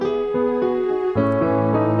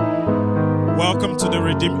Welcome to the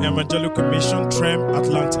Redeemed Evangelical Mission, Trem,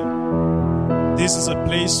 Atlanta. This is a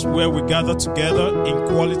place where we gather together in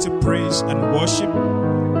quality praise and worship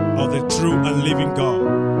of the true and living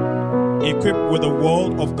God, equipped with the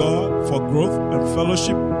Word of God for growth and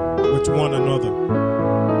fellowship with one another.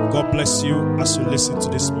 God bless you as you listen to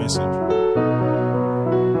this message.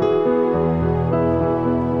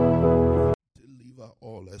 Deliver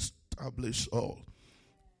all, establish all.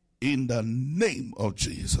 In the name of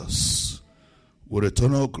Jesus. With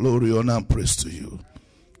eternal glory, honor, and praise to you.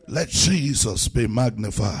 Let Jesus be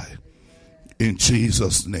magnified. In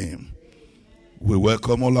Jesus' name. We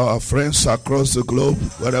welcome all our friends across the globe,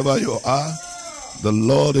 wherever you are. The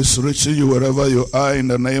Lord is reaching you wherever you are in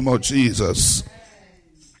the name of Jesus.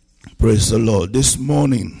 Praise the Lord. This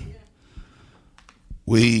morning,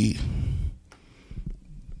 the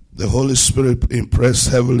Holy Spirit impressed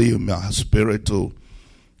heavily in my spirit to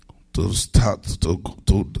start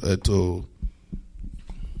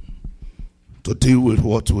to deal with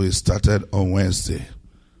what we started on Wednesday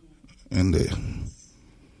in the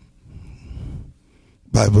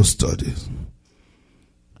Bible studies.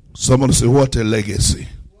 Somebody say, what a legacy.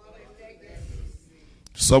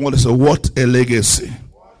 Somebody say, what a legacy.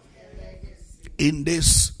 In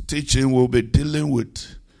this teaching, we'll be dealing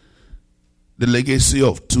with the legacy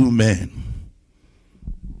of two men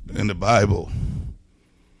in the Bible.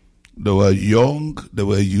 They were young, they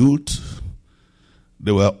were youth,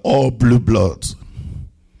 they were all blue bloods.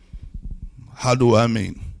 How do I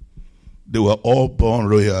mean? They were all born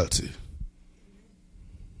royalty.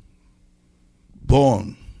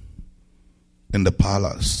 Born in the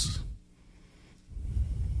palace.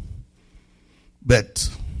 But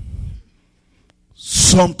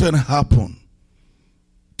something happened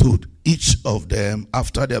to each of them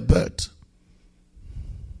after their birth.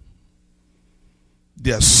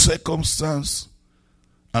 Their circumstance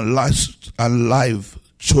and life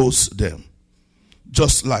chose them,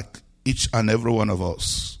 just like each and every one of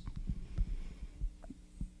us.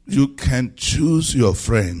 You can choose your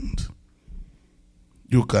friend.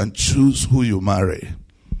 You can choose who you marry.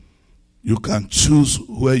 You can choose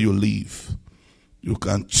where you live. You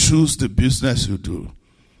can choose the business you do.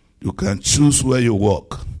 You can choose where you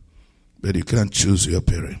work. But you can't choose your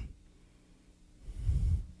parent.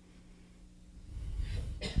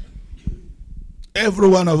 Every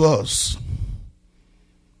one of us,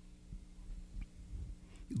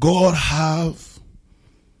 God have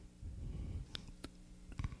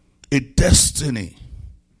a destiny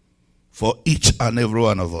for each and every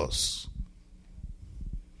one of us.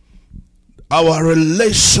 Our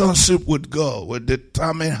relationship with God will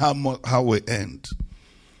determine how we end.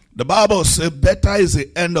 The Bible says, better is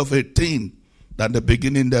the end of a thing than the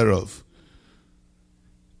beginning thereof.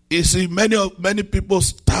 You see, many people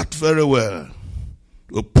start very well.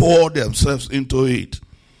 Will pour themselves into it.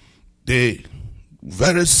 They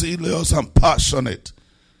very serious and passionate.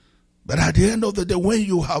 But at the end of the day, when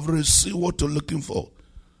you have received what you're looking for,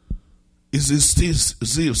 is the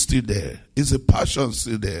zeal still there? Is the passion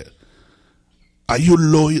still there? Are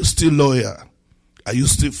you still loyal? Are you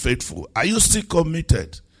still faithful? Are you still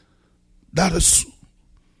committed? That is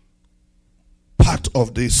part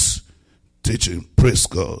of this teaching. Praise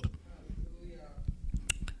God.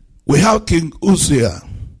 We have King Imuseh,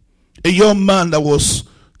 a young man that was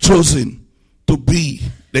chosen to be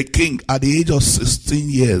the king at the age of 16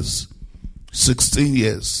 years. 16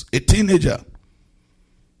 years. A teenager.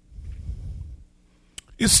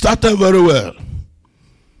 It started very well.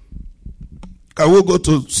 I will go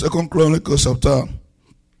to 2 Chronicles chapter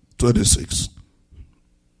 26.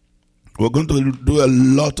 We're going to do a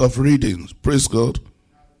lot of readings. Praise God.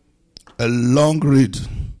 A long read.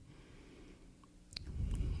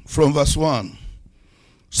 From verse 1,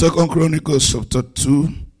 2 Chronicles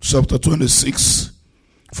chapter 26,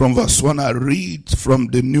 from verse 1, I read from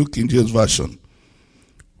the New King James Version.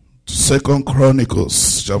 2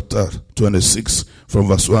 Chronicles chapter 26, from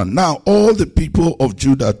verse 1. Now all the people of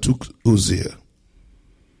Judah took Imuseh,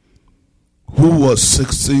 who was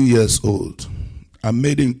 16 years old, and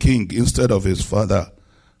made him king instead of his father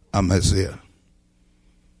Amaziah.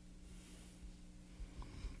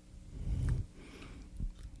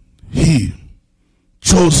 He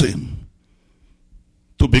chose him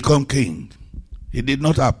to become king. He did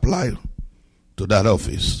not apply to that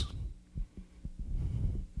office.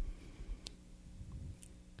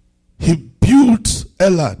 He built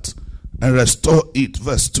Elat and restored it.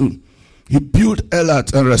 Verse 2. He built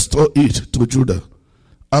Elat and restored it to Judah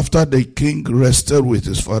after the king rested with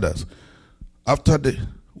his fathers.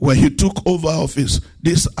 When he took over office,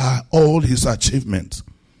 these are all his achievements.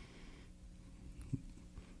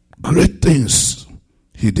 Great things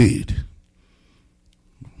he did.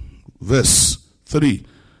 Verse 3.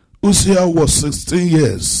 Uzziah was 16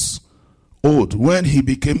 years old when he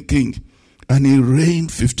became king, and he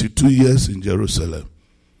reigned 52 years in Jerusalem.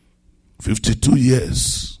 52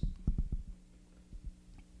 years.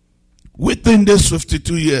 Within these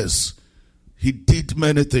 52 years, he did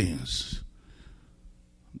many things.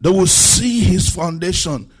 They will see his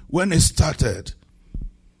foundation when he started.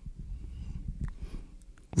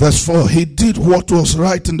 Verse 4, he did what was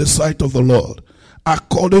right in the sight of the Lord,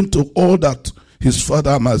 according to all that his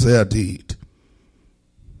father Imuseh did.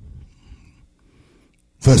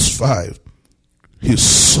 Verse 5, he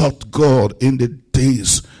sought God in the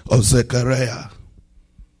days of Zechariah.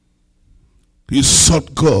 He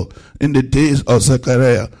sought God in the days of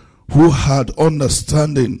Zechariah, who had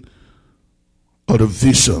understanding of the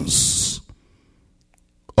visions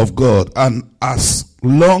of God. And as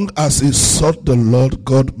long as he sought the Lord,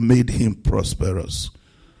 God made him prosperous.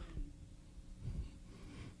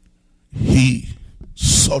 He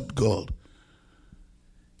sought God.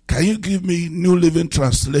 Can you give me New Living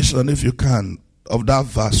Translation, if you can, of that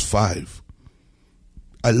verse 5?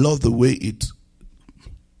 I love the way it,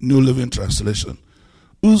 New Living Translation.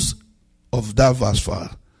 Of that verse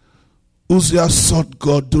 5. Uzziah sought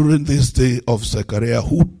God during this day of Zechariah,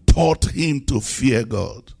 who taught him to fear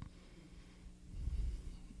God.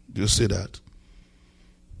 Do you see that?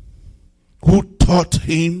 Who taught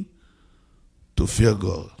him to fear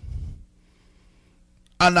God.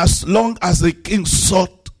 And as long as the king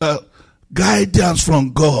sought guidance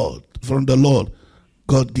from God, from the Lord,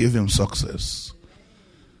 God gave him success.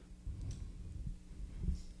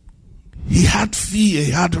 He had fear,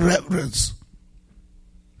 he had reverence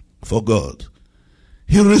for God.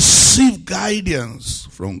 He received guidance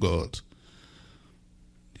from God.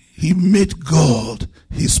 He made God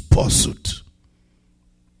his pursuit.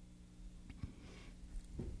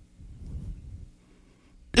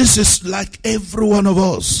 This is like every one of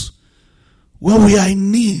us. When we are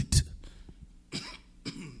in need,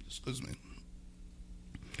 excuse me.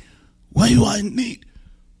 When you are in need,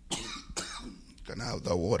 can I have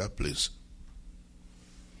the water, please?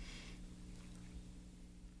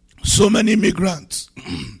 So many immigrants.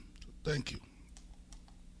 Thank you.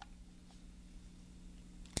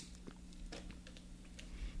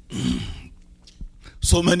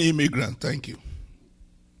 So many immigrants, thank you.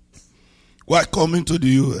 While coming to the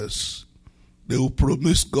U.S., they will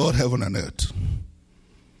promise God heaven and earth.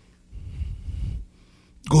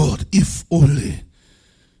 God, if only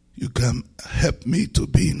you can help me to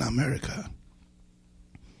be in America.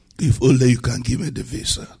 If only you can give me the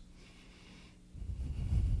visa.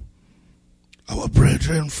 Our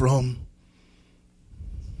brethren from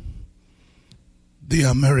the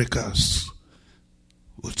Americas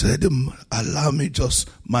will tell them, allow me just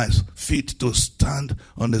my feet to stand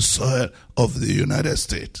on the soil of the United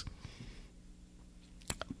States.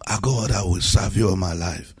 God, I will serve you all my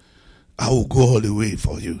life. I will go all the way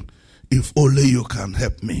for you. If only you can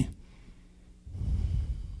help me.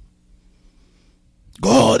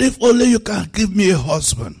 God, if only you can give me a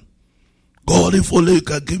husband. God, if only you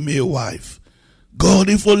can give me a wife. God,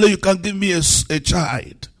 if only you can give me a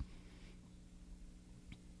child.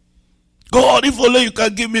 God, if only you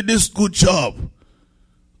can give me this good job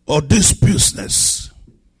or this business.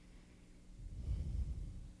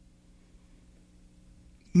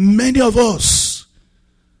 Many of us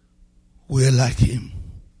were like him.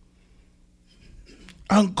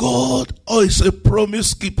 And God is a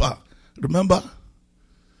promise keeper. Remember?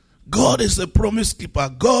 God is a promise keeper.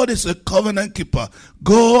 God is a covenant keeper.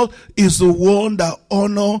 God is the one that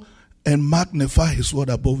honors and magnifies his word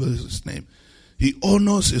above his name. He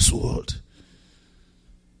honors his word.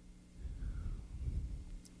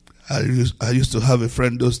 I used to have a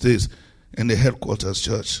friend those days in the headquarters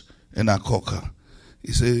church in Akoka.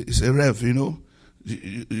 He said, Rev, you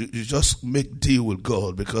just make deal with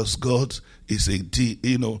God, because God is a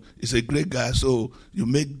deal, he's a great guy, so you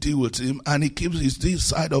make deal with him and he keeps his deal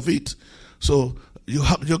side of it. So you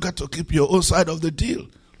got to keep your own side of the deal.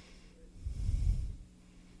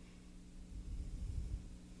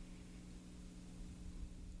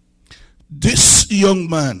 This young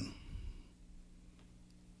man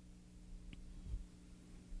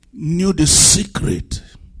knew the secret.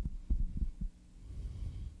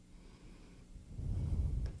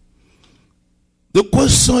 The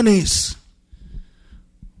question is,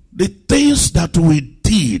 the things that we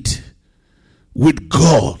did with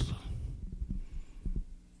God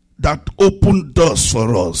that opened doors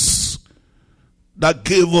for us, that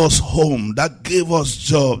gave us home, that gave us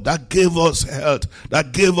job, that gave us health,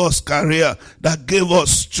 that gave us career, that gave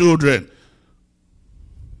us children,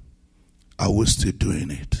 are we still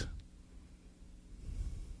doing it?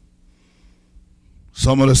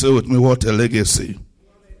 Somebody say with me, what a legacy.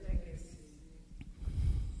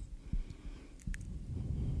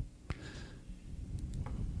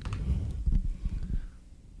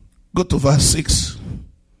 Go to verse 6.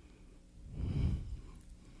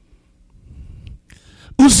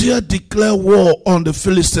 Uzziah declared war on the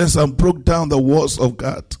Philistines and broke down the walls of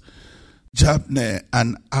Gath, Jabneh,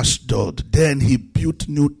 and Ashdod. Then he built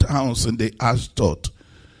new towns in the Ashdod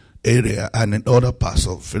area and in other parts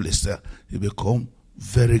of Philistia. He became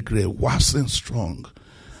very great, waxing strong,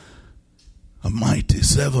 a mighty.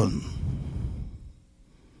 7.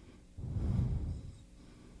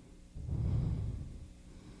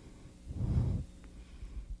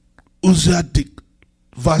 Uzziah,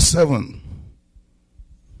 verse 7.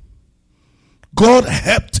 God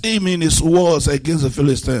helped him in his wars against the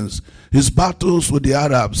Philistines, his battles with the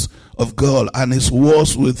Arabs of God, and his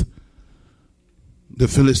wars with the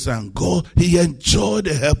Philistines. God, he enjoyed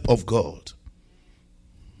the help of God.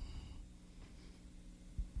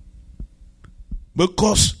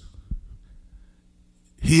 Because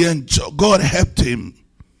God helped him,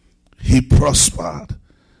 he prospered.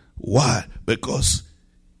 Why? Because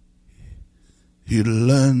he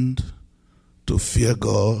learned to fear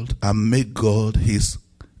God and make God his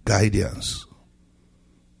guidance.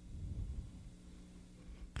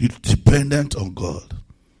 He's dependent on God.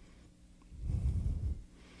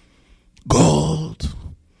 God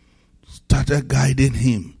started guiding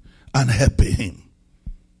him and helping him.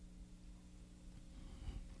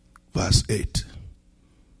 Verse 8.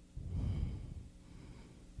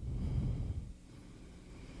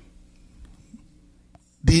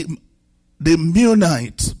 The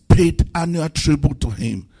Meunites paid annual tribute to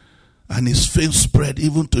him, and his fame spread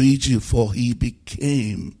even to Egypt, for he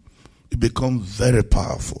became very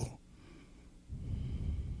powerful.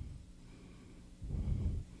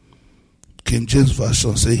 King James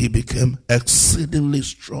Version says he became exceedingly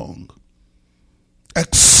strong.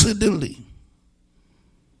 Exceedingly.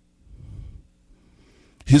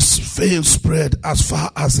 His fame spread as far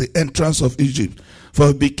as the entrance of Egypt, for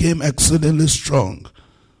he became exceedingly strong.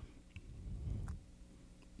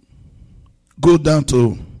 Go down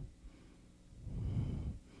to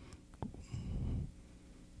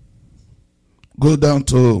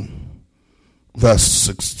verse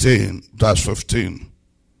 16, verse 15.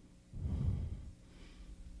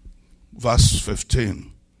 Verse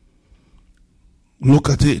 15. Look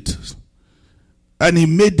at it. And he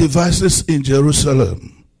made devices in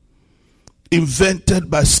Jerusalem,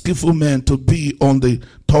 invented by skillful men to be on the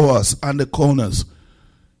towers and the corners.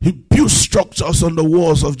 He built structures on the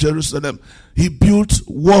walls of Jerusalem. He built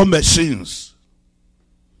war machines.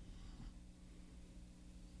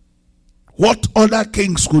 What other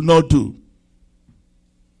kings could not do.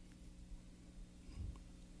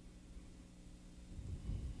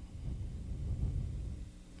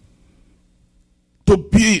 To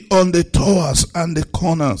be on the towers and the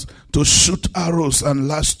corners, to shoot arrows and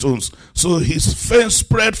large stones. So his fame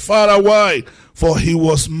spread far and wide, for he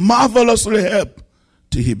was marvelously helped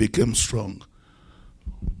till he became strong.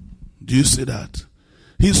 Do you see that?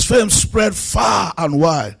 His fame spread far and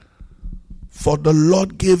wide, for the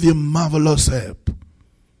Lord gave him marvelous help.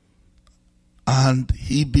 And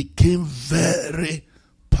he became very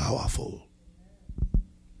powerful.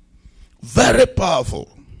 Very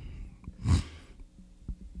powerful.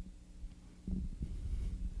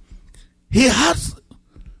 He has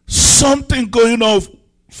something going on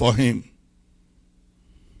for him.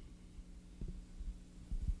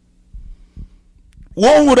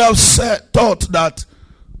 One would have thought that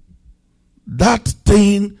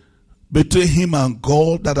thing between him and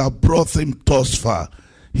God that have brought him thus far,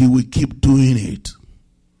 he will keep doing it.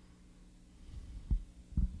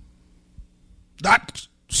 That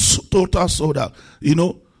total sold out. You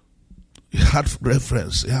know, he had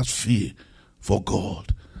reverence, he has fear for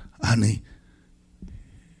God. And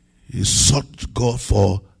he sought God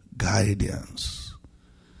for guidance.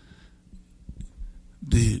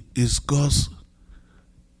 Is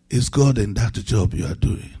God in that job you are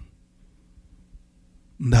doing?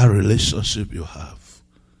 That relationship you have?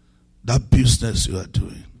 That business you are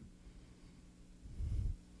doing?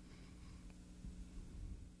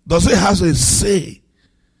 Does it have a say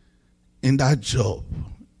in that job,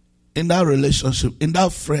 in that relationship, in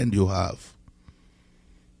that friend you have?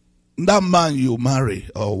 That man you marry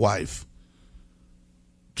or wife,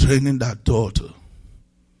 training that daughter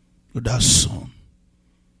or that son.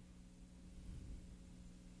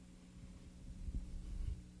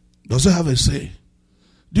 Does it have a say?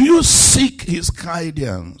 Do you seek his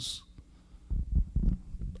guidance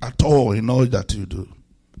at all in all that you do?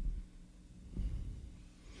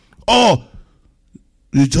 Or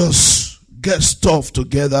you just get stuff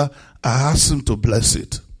together, I ask him to bless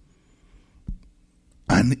it.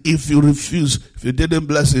 And if you refuse, if you didn't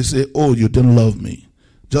bless it, say, oh, you didn't love me.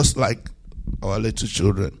 Just like our little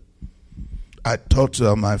children. I taught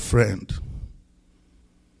my friend.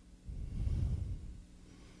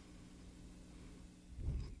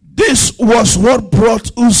 This was what brought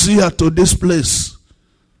Imuseh to this place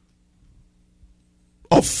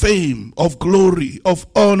of fame, of glory, of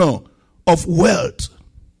honor, of wealth,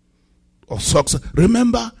 of success.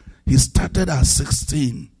 Remember, he started at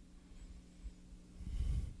 16.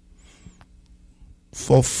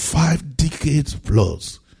 For 5 decades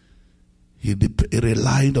plus, he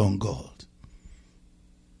relied on God.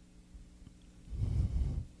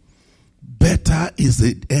 Better is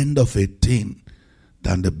the end of a thing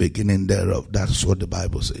than the beginning thereof. That's what the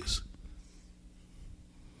Bible says.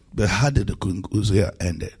 But how did the King Imuseh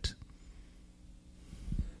end it?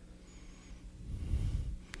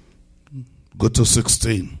 Go to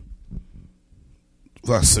 16.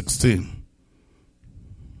 Verse 16.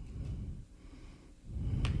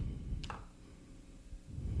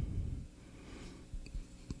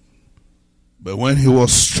 But when he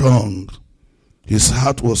was strong, his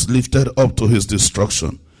heart was lifted up to his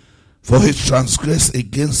destruction. For he transgressed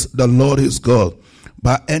against the Lord his God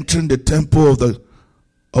by entering the temple of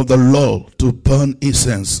the Lord to burn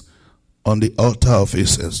incense on the altar of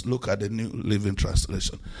incense. Look at the New Living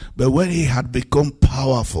Translation. But when he had become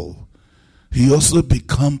powerful, he also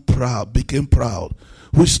became proud,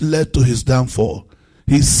 which led to his downfall.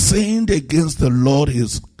 He sinned against the Lord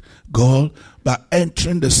his God by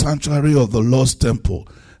entering the sanctuary of the Lord's temple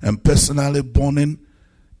and personally burning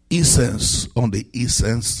incense on the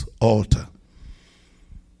incense altar.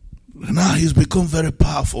 Now he's become very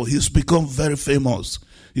powerful. He's become very famous.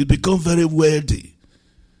 He's become very wealthy.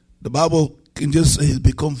 The Bible can just say he's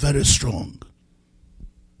become very strong.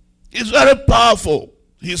 He's very powerful.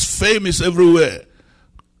 His fame is everywhere.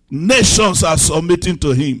 Nations are submitting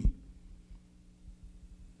to him.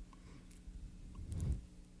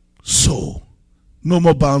 So, no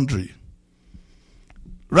more boundary.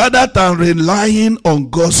 Rather than relying on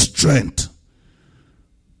God's strength,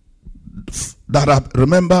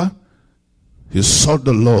 remember, he sought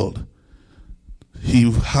the Lord. He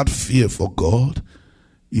had fear for God.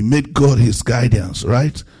 He made God his guidance,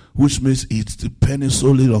 right? Which means he's depending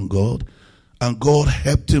solely on God. And God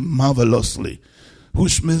helped him marvelously.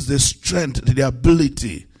 Which means the strength, the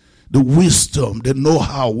ability, the wisdom, the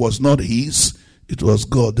know-how was not his. It was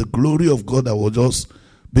God. The glory of God that was just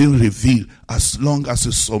being revealed as long as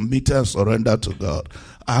he submitted and surrendered to God.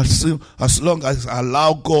 As long as he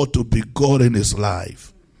allowed God to be God in his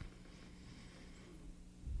life.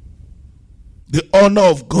 The honor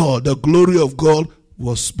of God, the glory of God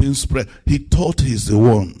was being spread. He thought he's the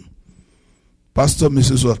one. Pastor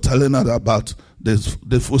Mrs. was telling us about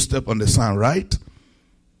the footstep on the sand, right?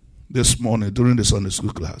 This morning during the Sunday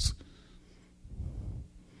school class.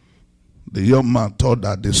 The young man thought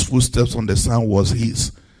that these footsteps on the sand was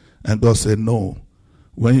his. And God said, no.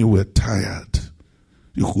 When you were tired,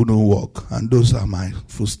 you couldn't walk. And those are my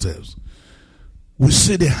footsteps. We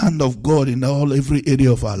see the hand of God in every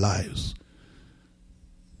area of our lives.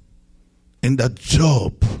 In that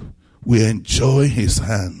job, we enjoy his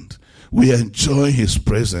hand. We enjoy his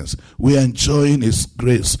presence. We enjoy his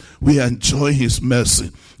grace. We enjoy his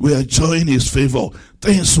mercy. We enjoy his favor.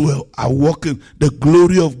 Things are working. The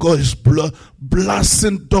glory of God is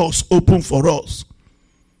blasting doors open for us.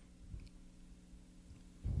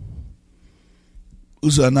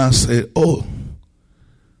 Uzana said, oh,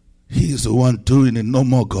 he is the one doing it, no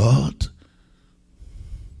more God.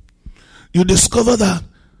 You discover that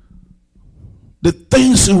the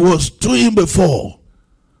things he was doing before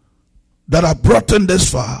that have brought him this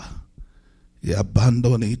far, he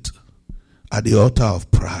abandoned it at the altar of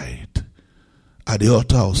pride, at the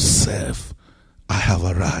altar of self. I have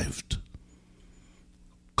arrived.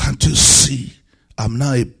 Can't you see? I'm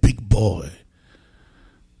now a big boy.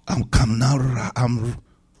 I'm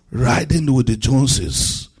riding with the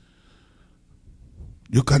Joneses.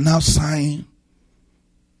 You can now sign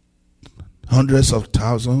hundreds of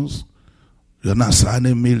thousands. You're not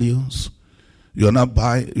signing millions. You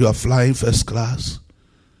are flying first class.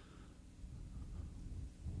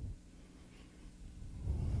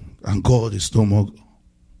 And God is no more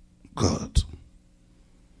God.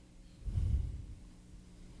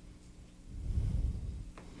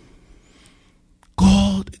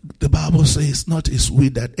 God, the Bible says, not his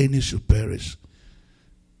will that any should perish.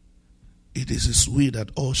 It is his will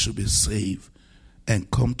that all should be saved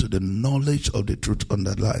and come to the knowledge of the truth.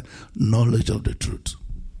 Underline, knowledge of the truth.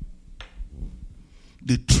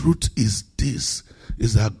 The truth is this,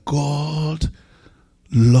 is that God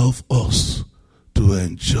loves us to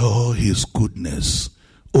enjoy his goodness.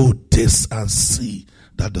 Oh, taste and see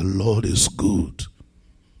that the Lord is good.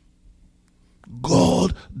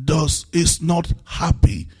 God is not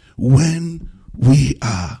happy when we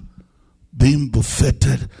are being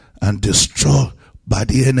buffeted and destroyed by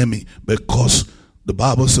the enemy, because the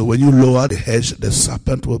Bible says when you lower the hedge, the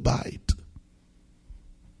serpent will bite.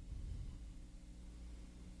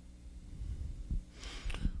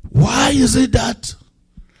 Why is it that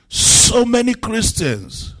so many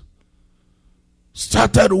Christians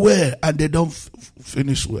started well and they don't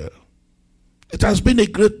finish well? It has been a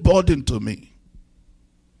great burden to me.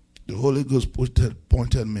 The Holy Ghost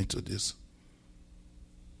pointed me to this.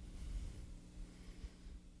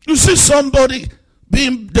 You see somebody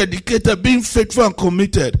being dedicated, being faithful and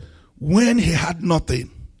committed when he had nothing.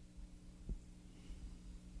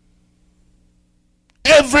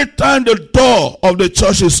 Every time the door of the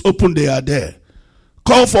church is open, they are there.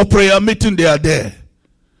 Call for prayer meeting, they are there.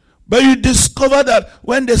 But you discover that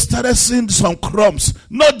when they started seeing some crumbs,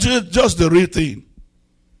 not just the real thing,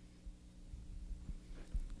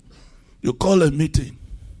 you call a meeting.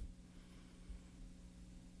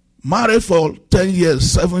 Married for 10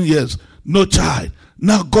 years, 7 years, no child.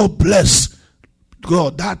 Now God bless.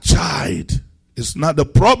 God, that child is not the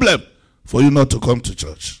problem for you not to come to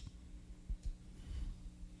church.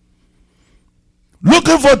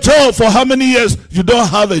 Looking for job for how many years? You don't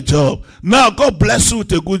have a job. Now God bless you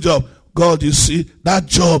with a good job. God, you see, that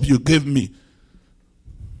job you gave me.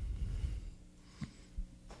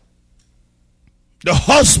 The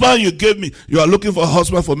husband you gave me. You are looking for a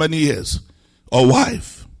husband for many years. Or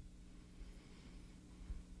wife.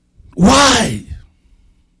 Why?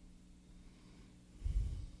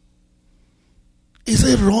 Is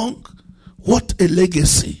it wrong? What a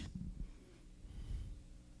legacy.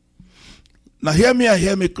 Now hear me and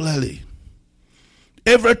hear me clearly.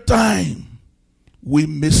 Every time we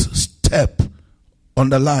misstep on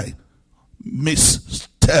the line,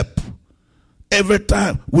 misstep. Every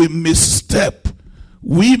time we misstep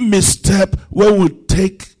when we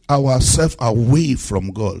take ourselves away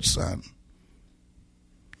from God, son.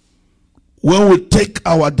 When we take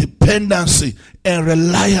our dependency and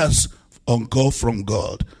reliance on God from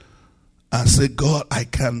God and say, God, I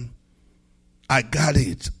got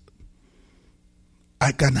it.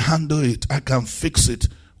 I can handle it. I can fix it.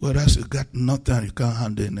 Whereas you got nothing, you can't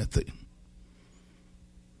handle anything.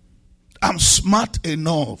 I'm smart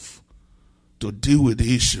enough to deal with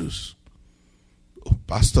the issues. Oh,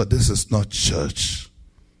 Pastor, this is not church.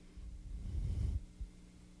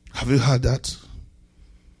 Have you heard that?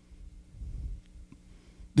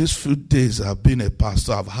 These few days I've been a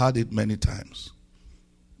pastor, I've heard it many times.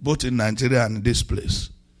 Both in Nigeria and in this place.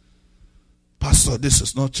 Pastor, this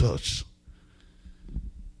is not church.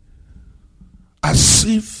 As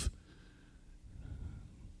if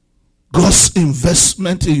God's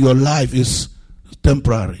investment in your life is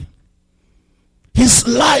temporary. His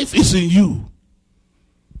life is in you.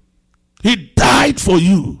 He died for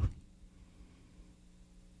you.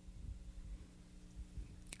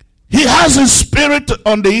 He has his spirit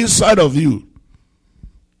on the inside of you.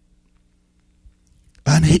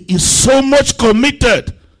 And he is so much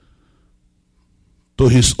committed to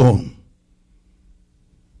his own.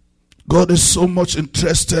 God is so much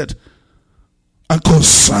interested and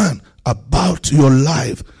concerned about your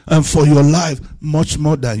life and for your life much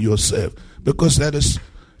more than yourself. Because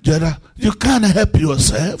you can't help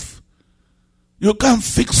yourself. You can't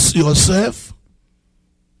fix yourself.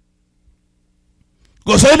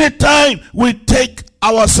 Because anytime we take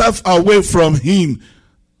ourselves away from him,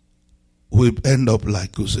 we end up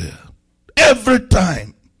like Imuseh. Every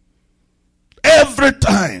time. Every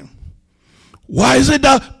time. Why is it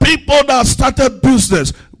that people that started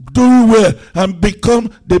business doing well and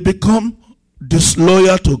they become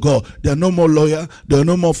disloyal to God? They are no more loyal. They are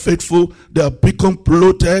no more faithful. They have become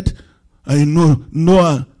polluted. And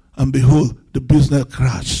Noah, and behold, the business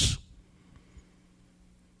crashed.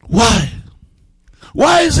 Why?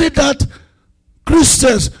 Why is it that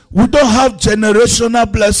Christians, we don't have generational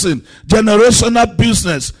blessing, generational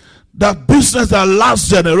business that lasts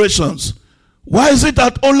generations? Why is it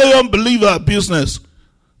that only unbeliever business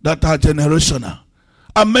that are generational?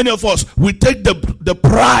 And many of us, we take the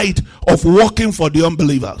pride of working for the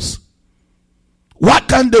unbelievers. Why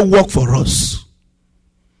can't they work for us?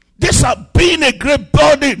 This has been a great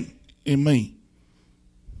burden in me.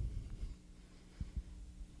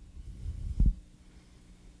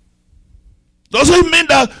 Doesn't mean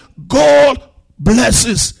that God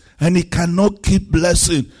blesses and he cannot keep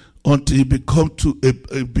blessing until he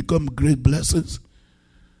become great blessings.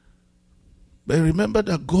 But remember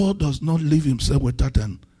that God does not leave himself without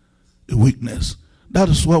a weakness. That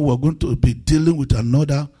is why we're going to be dealing with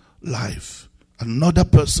another life, another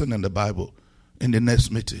person in the Bible in the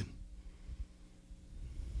next meeting.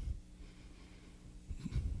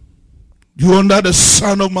 You under the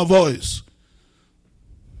sound of my voice.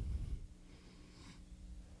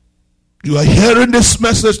 You are hearing this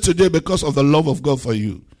message today because of the love of God for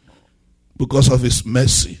you, because of his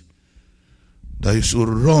mercy, that you should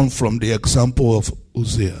run from the example of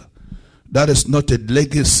Imuseh. That is not a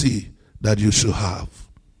legacy that you should have.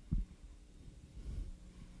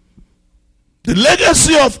 The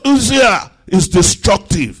legacy of Imuseh is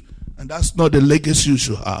destructive, and that's not the legacy you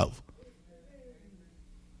should have.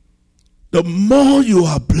 The more you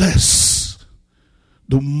are blessed,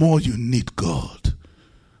 the more you need God.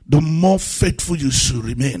 The more faithful you should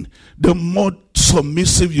remain. The more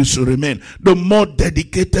submissive you should remain. The more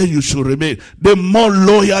dedicated you should remain. The more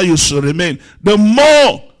loyal you should remain. The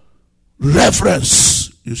more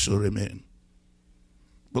reverence you should remain.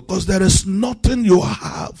 Because there is nothing you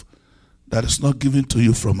have that is not given to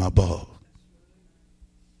you from above.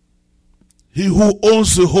 He who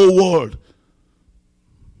owns the whole world,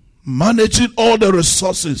 managing all the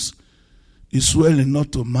resources, is willing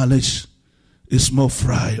not to manage a small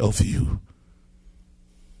fry of you.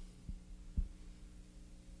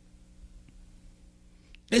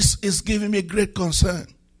 This is giving me great concern.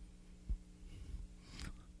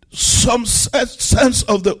 Some sense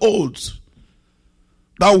of the old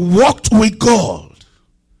that walked with God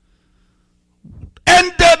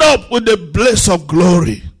ended up with the blaze of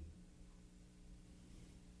glory.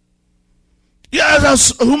 Yes,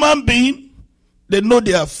 as a human being, they know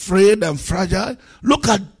they are afraid and fragile. Look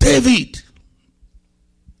at David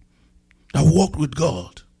that walked with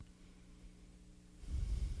God.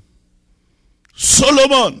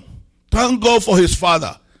 Solomon, thank God for his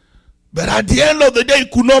father. But at the end of the day, he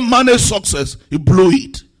could not manage success. He blew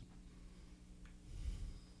it.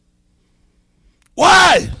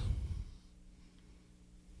 Why?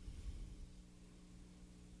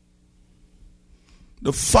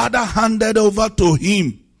 The father handed over to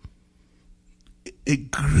him a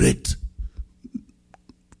great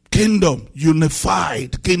kingdom,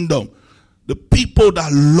 unified kingdom. The people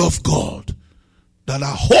that love God, that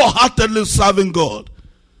are wholeheartedly serving God.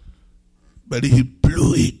 But he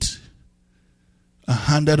blew it and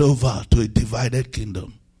handed over to a divided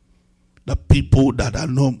kingdom. The people that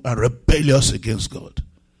are rebellious against God.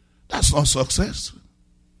 That's not success.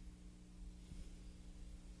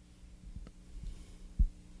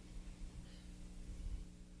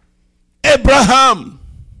 Abraham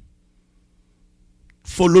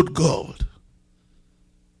followed God.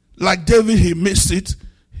 Like David, he missed it.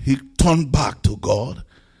 He turned back to God.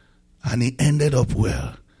 And he ended up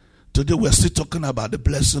well. Today we're still talking about the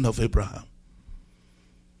blessing of Abraham.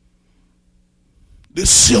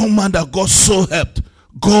 This young man that God so helped,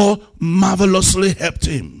 God marvelously helped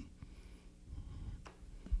him.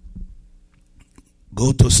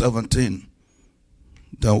 Go to 17.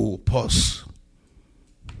 Then we'll pause.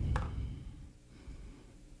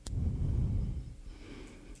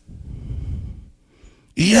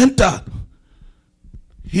 He entered.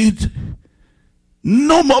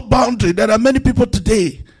 No more boundary. There are many people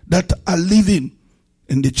today that are living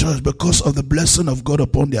in the church because of the blessing of God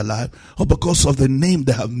upon their life, or because of the name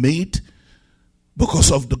they have made,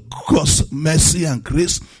 because of the God's mercy and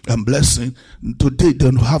grace and blessing. Today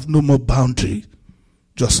they have no more boundary,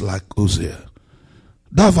 just like Imuseh.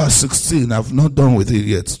 That verse 16, I've not done with it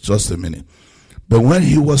yet, just a minute. But when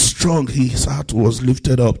he was strong, his heart was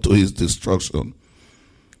lifted up to his destruction.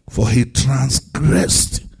 For he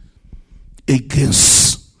transgressed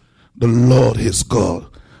against the Lord his God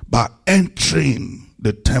by entering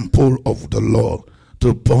the temple of the Lord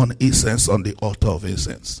to burn incense on the altar of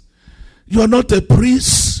incense. You are not a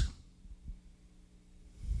priest.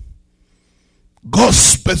 God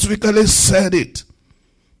specifically said it,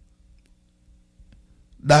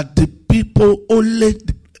 that the people, only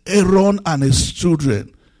Aaron and his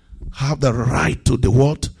children, have the right to the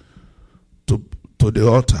what? To the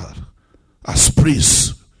altar as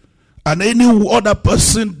priests. And any other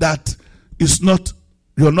person that is not,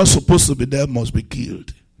 you're not supposed to be there, must be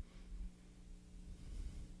killed.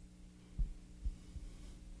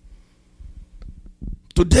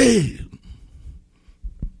 Today,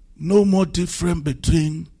 no more difference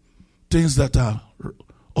between things that are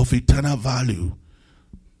of eternal value,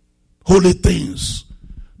 holy things.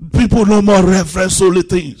 People no more reverence holy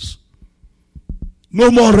things.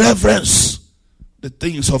 No more reverence the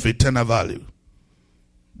things of eternal value,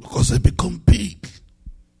 because they become big.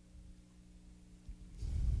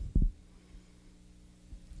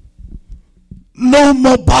 No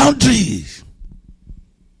more boundaries.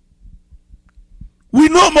 We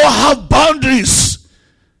no more have boundaries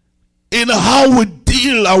in how we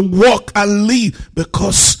deal and walk and live,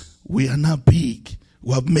 because we are now big.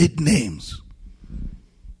 We have made names.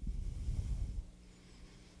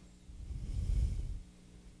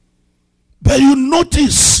 But you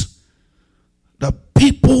notice the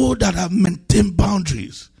people that have maintained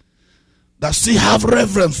boundaries, that still have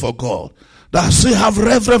reverence for God, that still have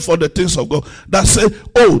reverence for the things of God, that say,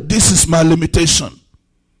 oh, this is my limitation.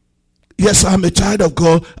 Yes, I'm a child of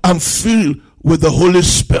God. I'm filled with the Holy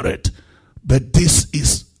Spirit. But this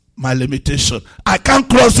is my limitation. I can't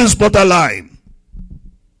cross this borderline.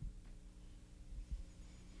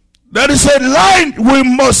 There is a line we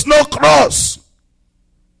must not cross.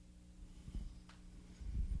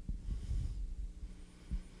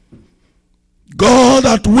 God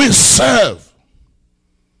that we serve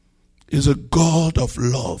is a God of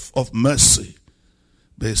love, of mercy,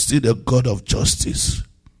 but he's still a God of justice.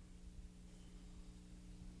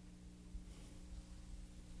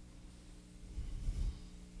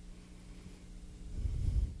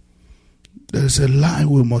 There is a line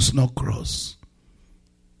we must not cross.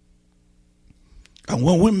 And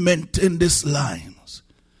when we maintain these lines,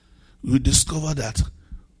 we discover that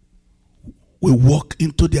we walk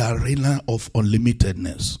into the arena of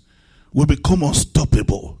unlimitedness. We become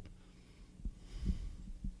unstoppable.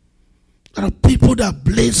 There are people that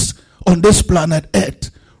blaze on this planet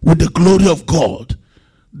Earth with the glory of God,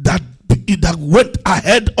 that went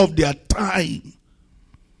ahead of their time.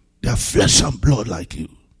 They are flesh and blood like you.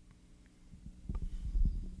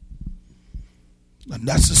 And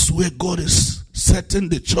that is where God is setting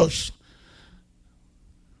the church.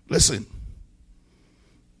 Listen.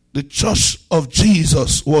 The church of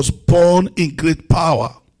Jesus was born in great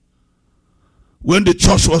power. When the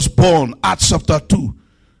church was born, Acts chapter 2,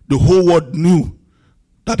 the whole world knew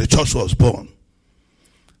that the church was born.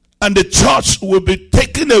 And the church will be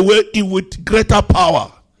taken away with greater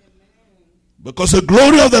power. Because the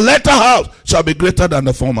glory of the latter house shall be greater than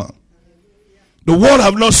the former. The world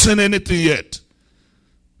have not seen anything yet.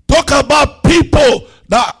 Talk about people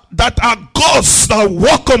that are gods that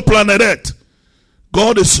walk on planet Earth.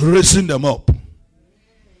 God is raising them up.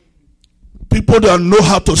 People that know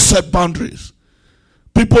how to set boundaries.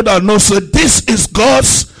 People that know, say, this is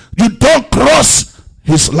God's. You don't cross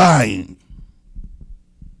his line.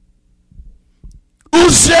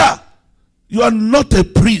 Imuseh, you are not a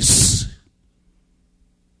priest.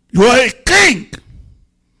 You are a king.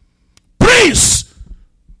 Priests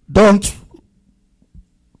don't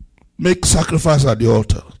make sacrifice at the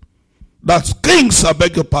altar. That's kings, I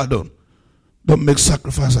beg your pardon. Don't make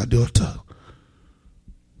sacrifice at the altar.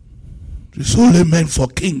 It's only meant for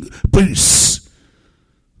king, priests.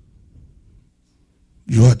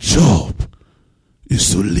 Your job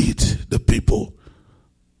is to lead the people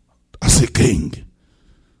as a king.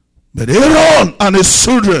 But Aaron and his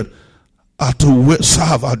children are to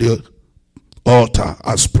serve at the altar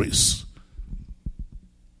as priests.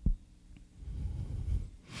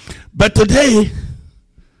 But today,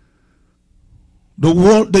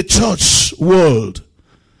 the church world,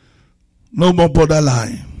 no more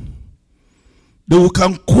borderline. They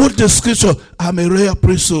can quote the scripture, I'm a royal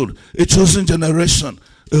priesthood, a chosen generation,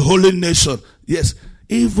 a holy nation. Yes,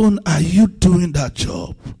 even are you doing that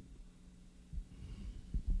job?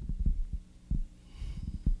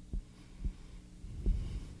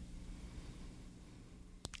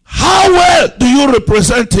 How well do you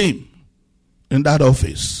represent him in that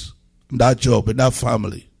office, in that job, in that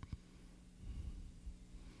family?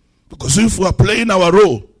 Because if we are playing our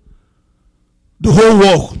role, the whole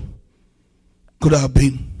world could have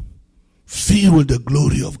been filled with the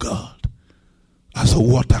glory of God as the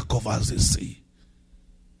water covers the sea.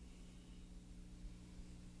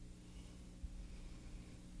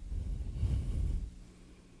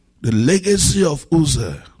 The legacy of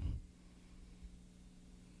Imuseh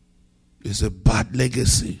is a bad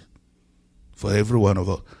legacy for every one of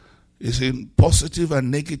us. It's in positive and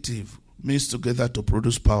negative mixed together to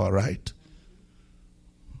produce power, right?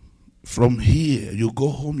 From here, you go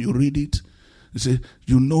home, you read it, you say,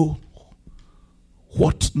 you know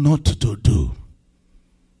what not to do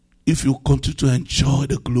if you continue to enjoy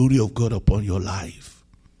the glory of God upon your life.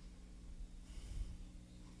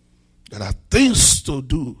 There are things to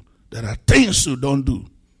do. There are things you don't do.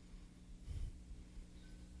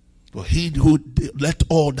 For he who let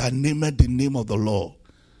all that nameth the name of the Lord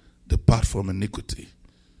depart from iniquity.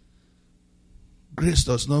 Grace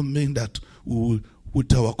does not mean that we will,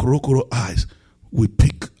 with our korokoro eyes, we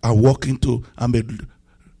pick and walk into and be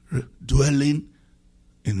dwelling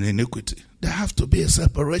in iniquity. There have to be a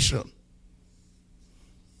separation.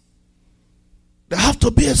 There have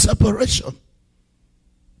to be a separation.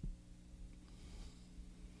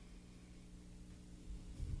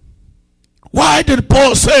 Why did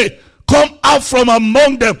Paul say, come out from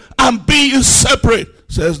among them and be ye separate,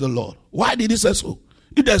 says the Lord? Why did he say so?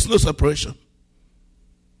 If there's no separation.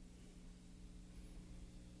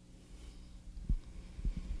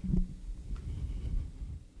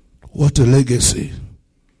 What a legacy.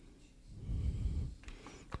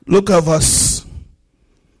 Look at verse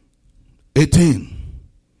 18.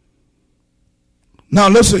 Now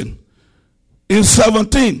listen. In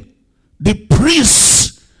 17, the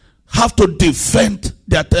priests have to defend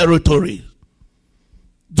their territory.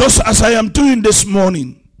 Just as I am doing this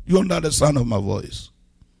morning. You under the sound of my voice.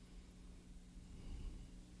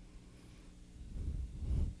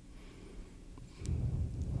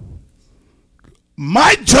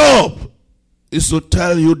 My job is to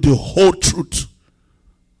tell you the whole truth.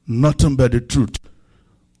 Nothing but the truth.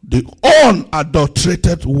 The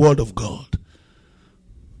unadulterated word of God.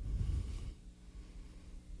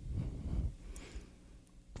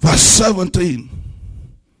 Verse 17.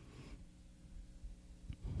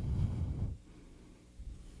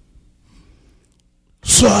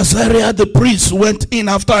 So Azariah the priest went in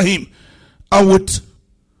after him, and with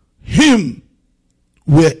him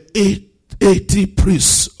were 80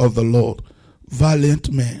 priests of the Lord,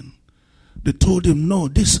 valiant men. They told him, no,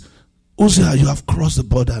 this Uzziah, you have crossed the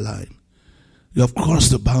borderline. You have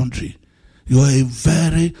crossed the boundary. You are a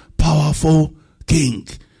very powerful king.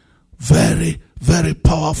 Very, very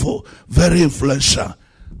powerful, very influential.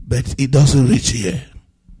 But it doesn't reach here.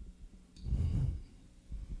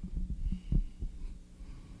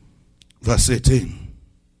 Verse 18.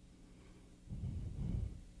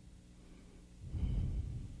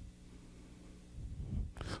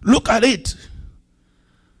 Look at it.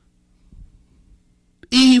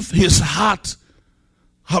 If his heart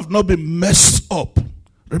have not been messed up.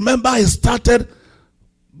 Remember, he started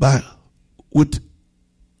with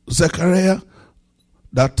Zechariah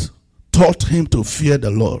that taught him to fear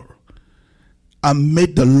the Lord and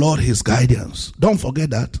made the Lord his guidance. Don't forget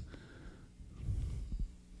that.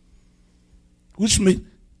 Which means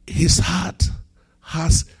his heart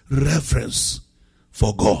has reverence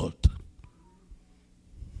for God.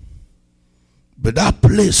 But that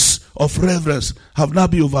place of reverence have now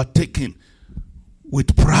been overtaken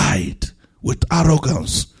with pride, with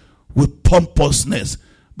arrogance, with pompousness,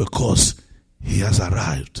 because he has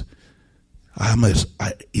arrived.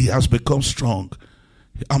 He has become strong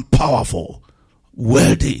and powerful,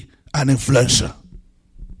 worthy and influential.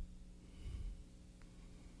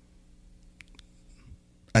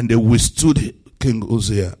 And they withstood King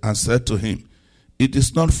Uzziah and said to him, it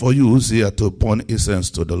is not for you, Uzziah, to burn incense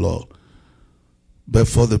to the Lord, but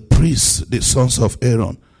for the priests, the sons of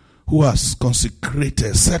Aaron, who has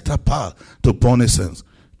consecrated, set apart to burn incense.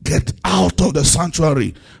 Get out of the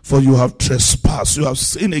sanctuary, for you have trespassed, you have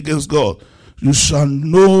sinned against God. You shall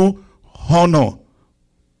no honor.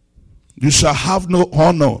 You shall have no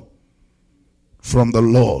honor from the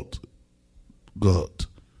Lord God.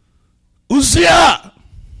 Uzziah,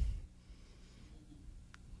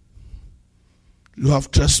 you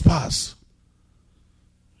have trespassed.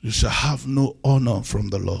 You shall have no honor from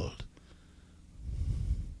the Lord.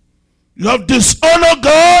 You have dishonored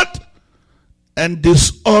God, and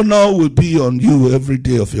dishonor will be on you every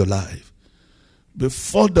day of your life.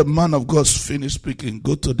 Before the man of God finished speaking,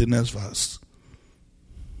 go to the next verse.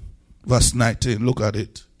 Verse 19, look at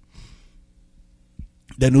it.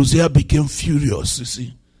 Then Uzziah became furious, you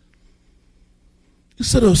see.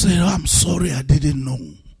 Instead of saying, oh, I'm sorry, I didn't know.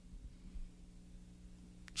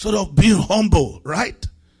 Instead of being humble, right?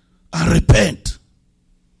 And repent.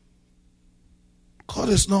 God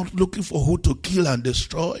is not looking for who to kill and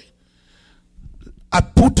destroy. I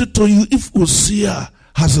put it to you, if Uzziah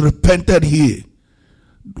has repented here,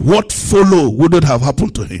 what follow would it have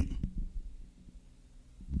happened to him?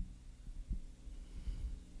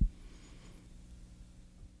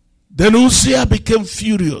 Then Uzziah became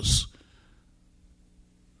furious.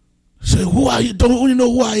 Say, who are you? Don't you know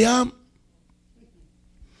who I am?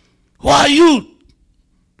 Who are you?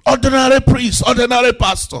 Ordinary priest, ordinary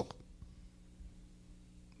pastor.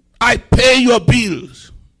 I pay your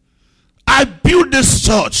bills. I built this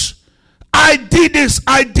church. I did this,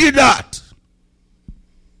 I did that.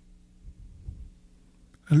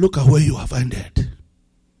 And look at where you have ended.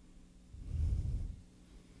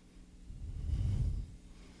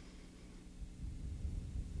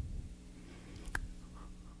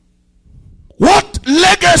 What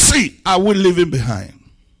legacy are we leaving behind?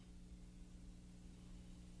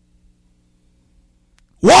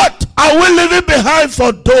 What are we leaving behind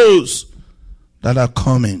for those that are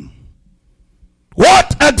coming?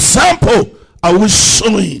 What example are we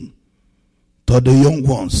showing to the young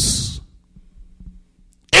ones?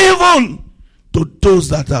 Even to those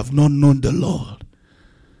that have not known the Lord.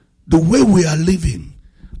 The way we are living,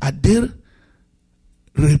 are they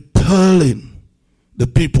repelling the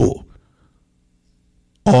people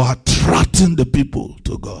or attracting the people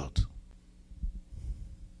to God?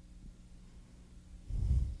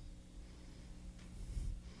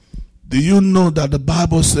 Do you know that the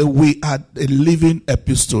Bible says we are a living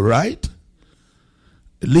epistle, right?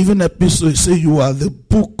 A living epistle, it says you are the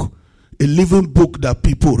book, a living book that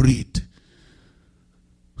people read.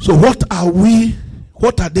 So what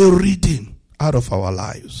are they reading out of our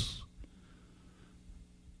lives?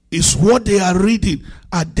 Is what they are reading,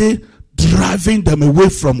 are they driving them away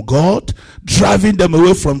from God, driving them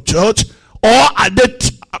away from church, or are they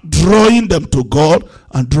drawing them to God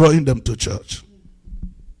and drawing them to church?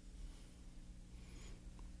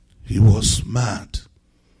 He was mad,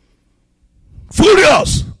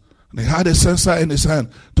 furious, and he had a censer in his hand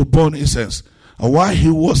to burn incense. And while he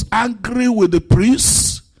was angry with the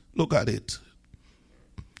priests, look at it,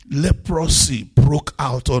 leprosy broke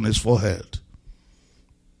out on his forehead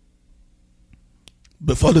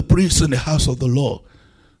before the priests in the house of the Lord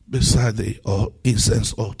beside the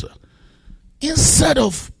incense altar. Instead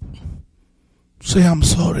of say I'm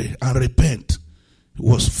sorry and repent, he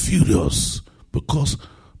was furious because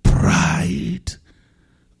pride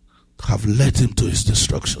have led him to his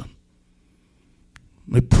destruction.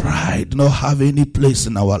 May pride not have any place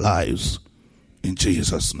in our lives, in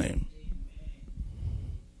Jesus' name.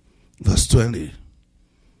 Verse 20.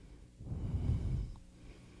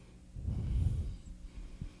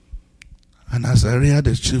 And Azariah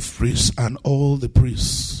the chief priest and all the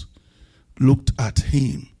priests looked at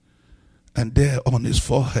him, and there on his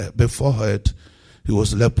forehead, he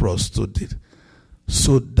was leprous,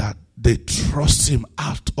 so that they thrust him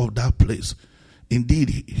out of that place. Indeed,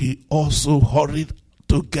 he also hurried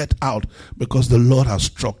to get out because the Lord has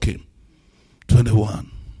struck him.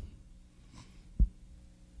 21.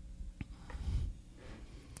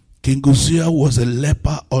 King Uzziah was a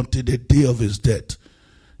leper until the day of his death.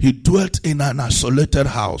 He dwelt in an isolated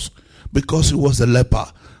house because he was a leper,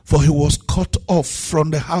 for he was cut off from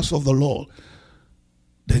the house of the Lord.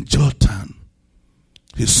 Then Jotham,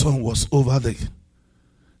 his son, was over the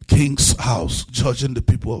king's house, judging the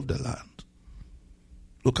people of the land.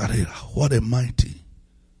 Look at it. What a mighty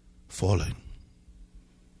falling.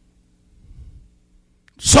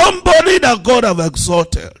 Somebody that God have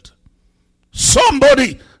exalted.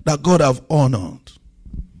 Somebody that God have honored.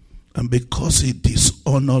 And because he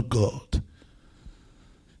dishonored God,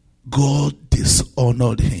 God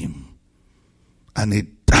dishonored him. And he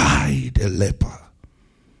died a leper.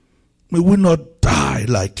 May we not die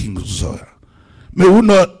like King Uzziah. May we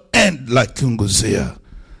not end like King Uzziah.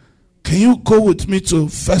 Can you go with me to 1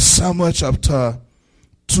 Samuel chapter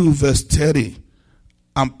 2 verse 30,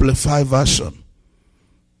 Amplified version.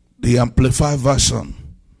 The Amplified version.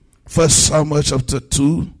 1 Samuel chapter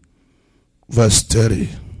 2 verse 30.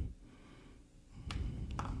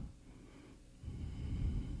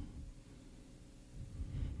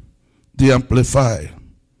 The Amplified.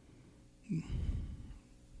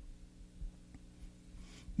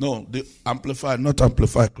 No, the Amplified, not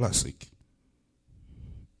Amplified Classic.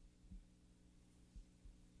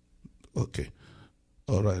 Okay.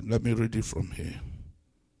 All right, let me read it from here.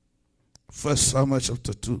 1 Samuel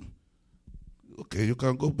chapter 2. Okay, you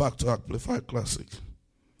can go back to Amplified Classic.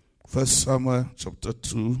 1 Samuel chapter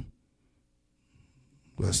 2,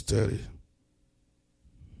 verse 30.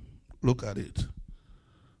 Look at it.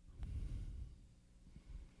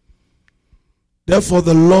 Therefore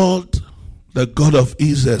the Lord, the God of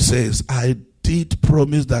Israel, says, I did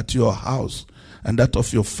promise that your house and that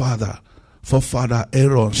of your forefather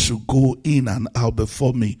Aaron should go in and out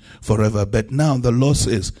before me forever. But now the Lord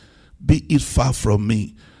says, be it far from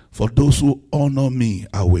me. For those who honor me,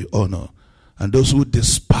 I will honor. And those who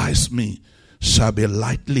despise me shall be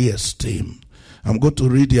lightly esteemed. I'm going to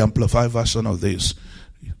read the Amplified version of this.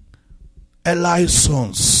 Eli's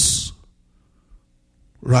sons,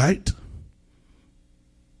 right?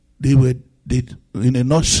 Did, in a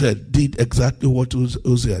nutshell, did exactly what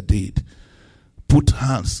Uzziah did. Put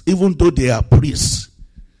hands, even though they are priests,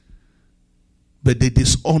 but they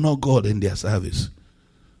dishonor God in their service.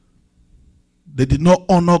 They did not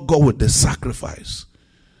honor God with the sacrifice.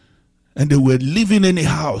 And they were living in a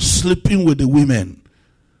house, sleeping with the women.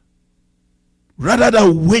 Rather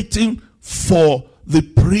than waiting for the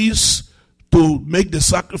priests to make the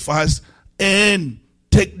sacrifice and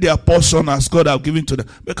take their portion as God have given to them.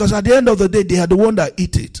 Because at the end of the day, they are the one that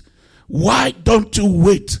eat it. Why don't you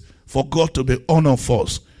wait for God to be honored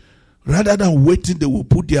first. Rather than waiting, they will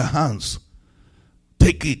put their hands,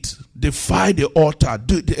 take it, defy the altar,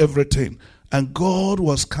 do everything. And God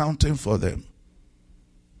was counting for them.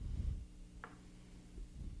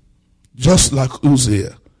 Just like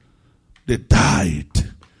Imuseh, they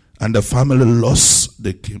died and the family lost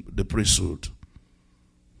the priesthood.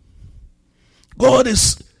 God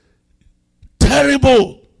is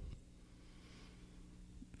terrible.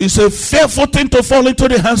 It's a fearful thing to fall into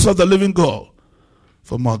the hands of the living God.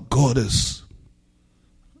 For my God is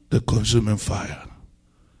the consuming fire.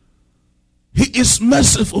 He is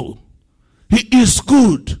merciful. He is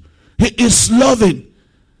good. He is loving.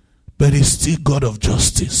 But he's still God of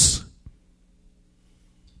justice.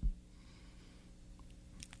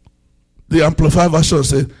 The Amplified Version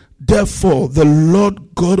says, therefore the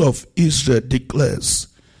Lord God of Israel declares,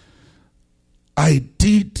 I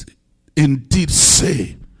did indeed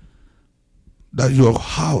say that your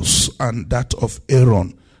house and that of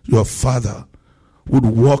Aaron, your father, would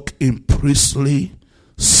walk in priestly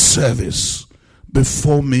service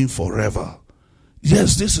before me forever.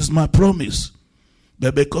 Yes, this is my promise.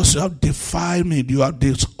 But because you have defied me, you have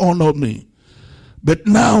dishonored me. But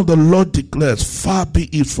now the Lord declares, far be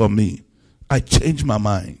it from me. I change my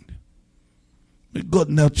mind. May God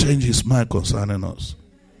now change his mind concerning us.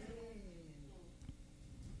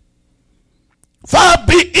 Far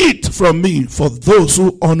be it from me, for those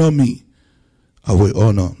who honor me, I will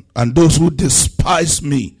honor. And those who despise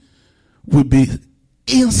me will be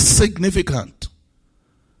insignificant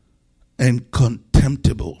and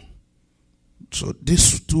contemptible. So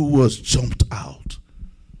these two words jumped out.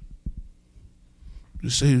 You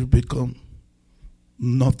say you become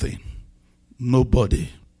nothing, nobody.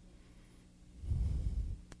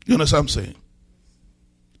 You know what I'm saying?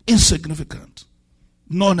 Insignificant,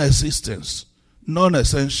 non-existence,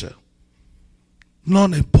 non-essential,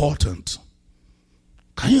 non-important.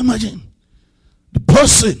 Can you imagine? The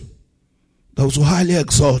person that was highly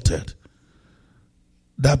exalted,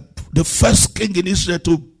 that the first king in Israel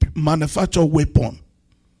to manufacture weapon,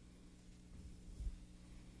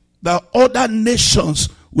 that other nations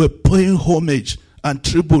were paying homage and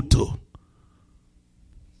tribute to,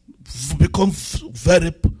 become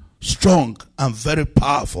very strong and very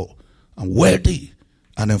powerful and worthy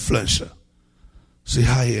and influential. See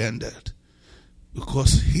how he ended?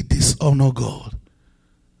 Because he dishonored God.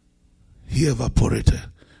 He evaporated.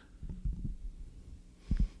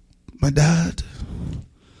 My dad,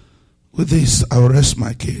 with this, I'll rest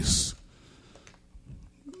my case.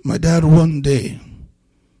 My dad, one day,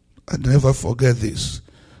 I'll never forget this.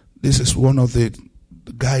 This is one of the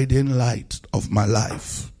guiding lights of my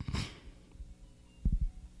life.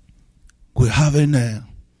 We're having a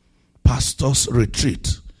pastor's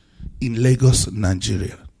retreat in Lagos,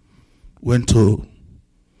 Nigeria. Went to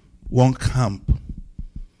one camp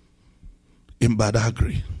in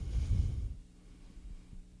Badagry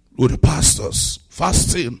with the pastors,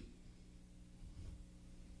 fasting.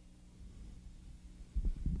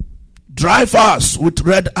 Dry fast with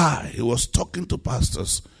red eye. He was talking to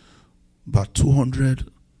pastors, about 200,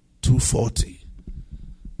 240.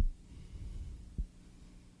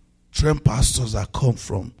 Trained pastors that come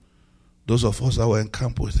from those of us that were in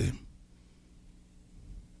camp with him.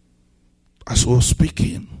 As he was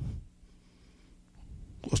speaking,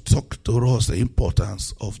 was talking to us the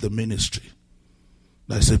importance of the ministry.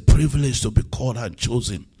 That it's a privilege to be called and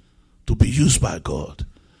chosen to be used by God.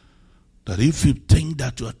 That if you think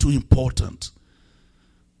that you are too important,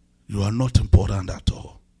 you are not important at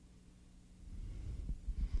all.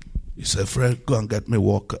 He said, Fred, go and get me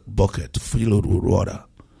a bucket filled with water.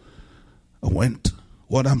 I went.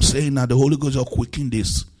 What I'm saying now, the Holy Ghost will quicken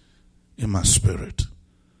this in my spirit.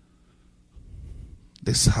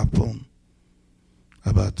 This happened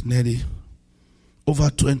about nearly over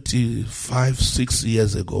 6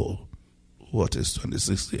 years ago. What is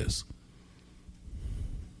 26 years?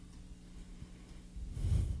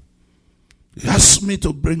 He asked me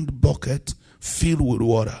to bring the bucket filled with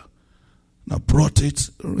water. And I brought it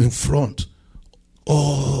in front.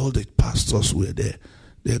 All the pastors were there.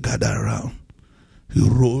 They gathered around. He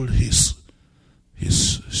rolled his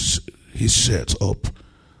shirt up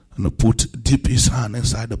and dipped his hand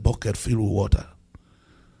inside the bucket filled with water.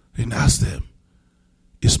 And asked them,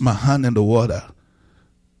 is my hand in the water?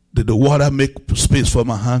 Did the water make space for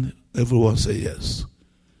my hand? Everyone said yes.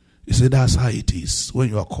 He said, that's how it is when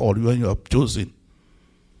you are called, when you are chosen.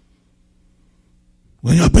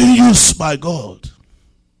 When you are being used by God.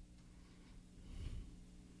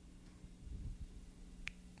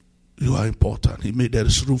 You are important. He made there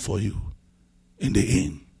is room for you in the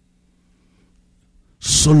inn.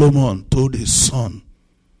 Solomon told his son,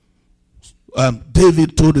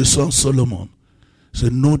 David told his son Solomon, he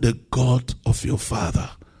said, know the God of your father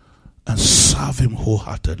and serve him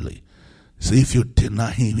wholeheartedly. See, if you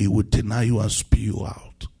deny him, he will deny you and spew you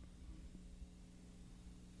out.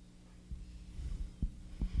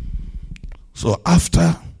 So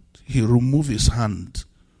after he removed his hand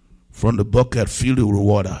from the bucket filled with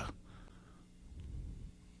water,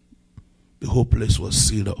 the whole place was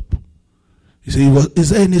sealed up. He said, is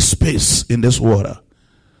there any space in this water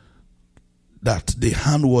that the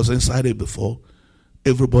hand was inside it before?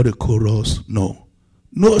 Everybody chorus, no.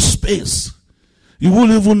 No space. You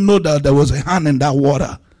won't even know that there was a hand in that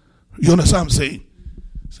water. You understand what I'm saying?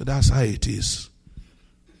 So that's how it is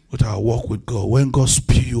with our walk with God. When God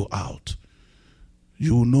spew you out,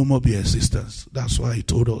 you will no more be existence. That's why he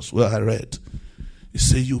told us, I read. He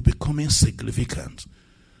said, you become insignificant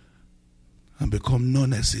and become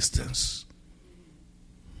non-existence.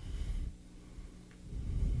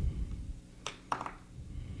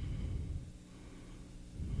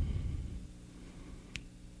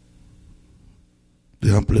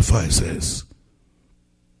 The Amplified says,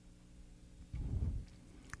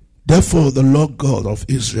 therefore the Lord God of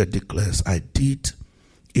Israel declares, I did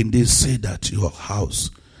indeed say that your house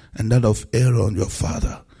and that of Aaron your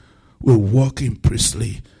father will walk in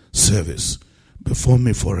priestly service before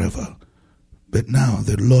me forever. But now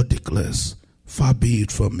the Lord declares, far be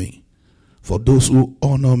it from me. For those who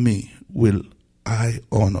honor me will I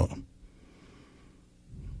honor.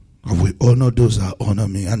 I will honor those that honor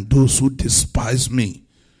me, and those who despise me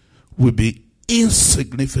will be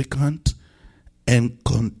insignificant and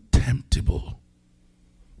contemptible.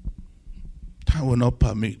 I will not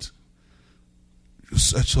permit you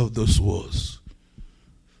search of those words.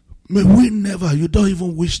 May we never, you don't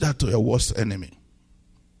even wish that to your worst enemy.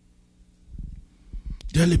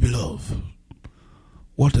 Dearly beloved,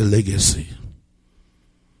 what a legacy.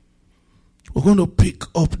 We're going to pick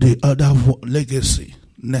up the other legacy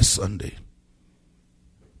next Sunday.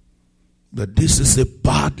 But this is a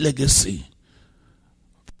bad legacy.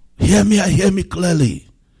 Hear me clearly.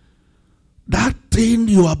 That thing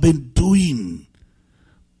you have been doing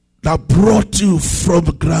that brought you from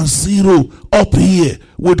ground zero up here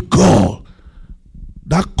with God,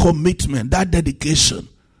 that commitment, that dedication,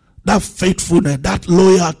 that faithfulness, that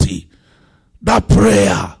loyalty, that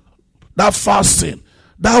prayer, that fasting,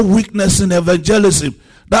 that weakness in evangelism,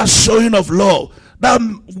 that showing of love, that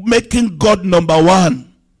making God number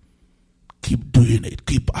one. Keep doing it.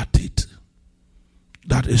 Keep at it.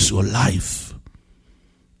 That is your life.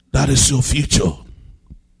 That is your future.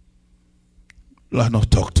 Why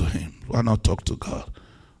not talk to him? Why not talk to God?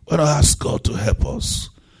 Why not ask God to help us?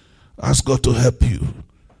 Ask God to help you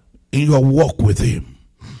in your walk with him.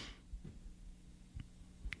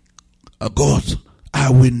 God,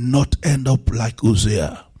 I will not end up like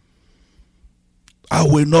Uzziah. I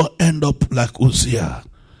will not end up like Uzziah.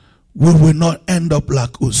 We will not end up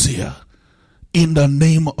like Uzziah. In the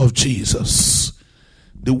name of Jesus.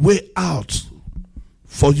 The way out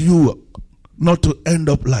for you not to end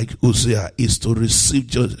up like Uzziah is to receive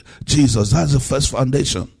Jesus. That's the first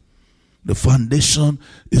foundation. The foundation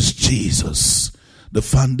is Jesus. The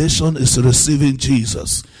foundation is receiving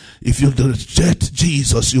Jesus. If you reject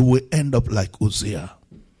Jesus, you will end up like Uzziah.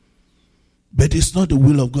 But it's not the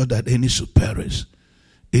will of God that any should perish.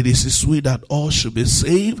 It is his will that all should be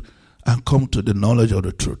saved and come to the knowledge of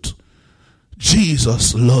the truth.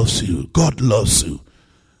 Jesus loves you. God loves you.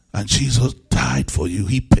 And Jesus died for you.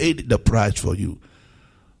 He paid the price for you.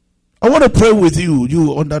 I want to pray with you,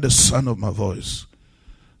 you under the sound of my voice.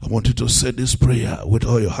 I want you to say this prayer with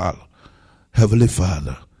all your heart. Heavenly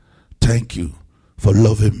Father, thank you for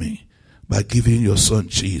loving me by giving your son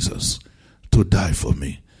Jesus to die for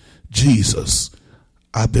me. Jesus,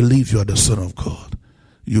 I believe you are the Son of God.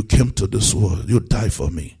 You came to this world. You died for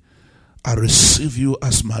me. I receive you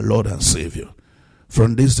as my Lord and Savior.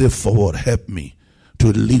 From this day forward, help me to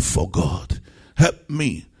live for God. Help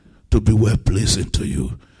me to be well pleasing to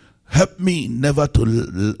you. Help me never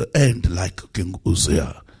to end like King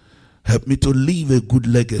Uzziah. Help me to leave a good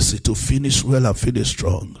legacy, to finish well and finish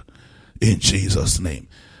strong. In Jesus' name.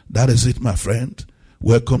 That is it, my friend.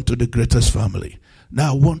 Welcome to the greatest family.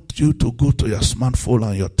 Now I want you to go to your smartphone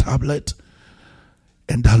and your tablet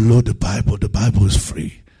and download the Bible. The Bible is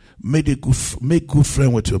free. Make good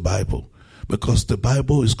friend with your Bible, because the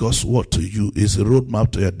Bible is God's word to you. Is a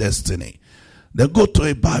roadmap to your destiny. Then go to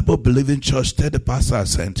a Bible-believing church. Tell the pastor I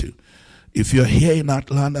sent you. If you're here in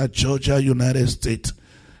Atlanta, Georgia, United States,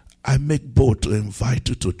 I make bold to invite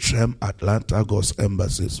you to TREM Atlanta God's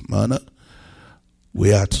Embassy, Smyrna.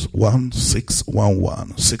 We're at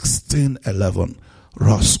 1611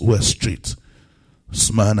 Ross West Street,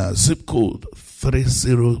 Smyrna, zip code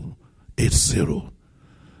 3080.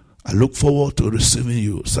 I look forward to receiving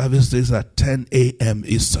you. Service days at 10 a.m.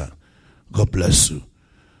 Eastern. God bless you.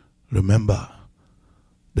 Remember,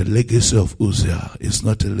 the legacy of Imuseh is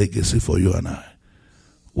not a legacy for you and I.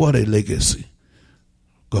 What a legacy.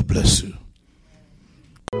 God bless you.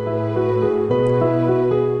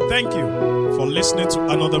 Thank you for listening to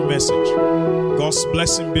another message. God's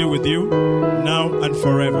blessing be with you now and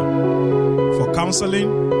forever. For counseling,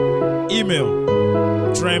 email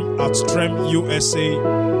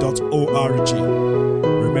trem@tremusa.org.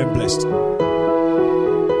 Remain blessed.